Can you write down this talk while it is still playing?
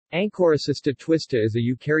Ancoracysta twista is a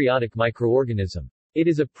eukaryotic microorganism. It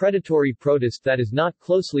is a predatory protist that is not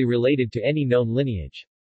closely related to any known lineage.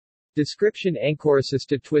 Description: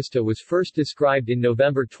 Ancoracysta twista was first described in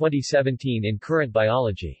November 2017 in Current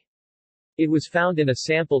Biology. It was found in a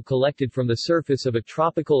sample collected from the surface of a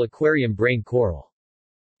tropical aquarium brain coral.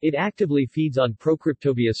 It actively feeds on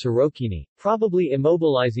Procryptovia sorokini, probably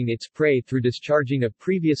immobilizing its prey through discharging a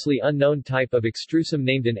previously unknown type of extrusum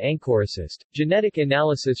named an ancoracyst. Genetic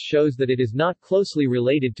analysis shows that it is not closely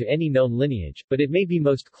related to any known lineage, but it may be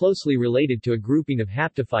most closely related to a grouping of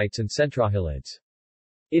haptophytes and centrohylids.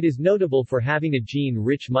 It is notable for having a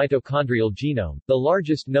gene-rich mitochondrial genome, the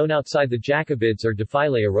largest known outside the Jacobids or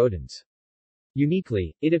Diphyleia rodents.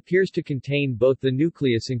 Uniquely, it appears to contain both the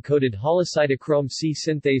nucleus-encoded holocytochrome C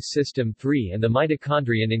synthase system 3 and the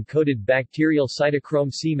mitochondrion-encoded bacterial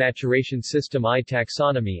cytochrome C maturation system I.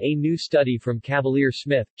 Taxonomy. A new study from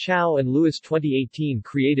Cavalier-Smith, Chow and Lewis 2018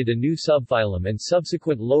 created a new subphylum and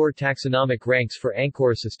subsequent lower taxonomic ranks for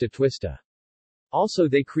Ancoracysta twista. Also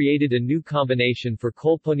they created a new combination for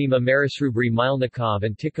Colponema merisrubri Mylnikov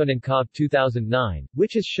and Tikhonenkov 2009,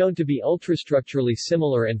 which is shown to be ultrastructurally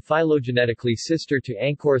similar and phylogenetically sister to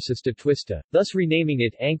Ancoracysta twista, thus renaming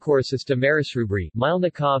it Ancoracysta merisrubri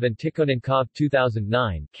Mylnikov and Tikhonenkov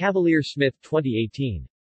 2009, Cavalier-Smith 2018.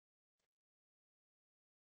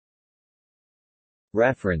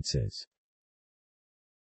 References.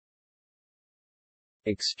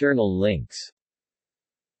 External links.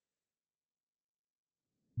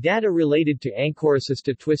 Data related to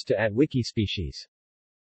Ancoracysta twista at Wikispecies.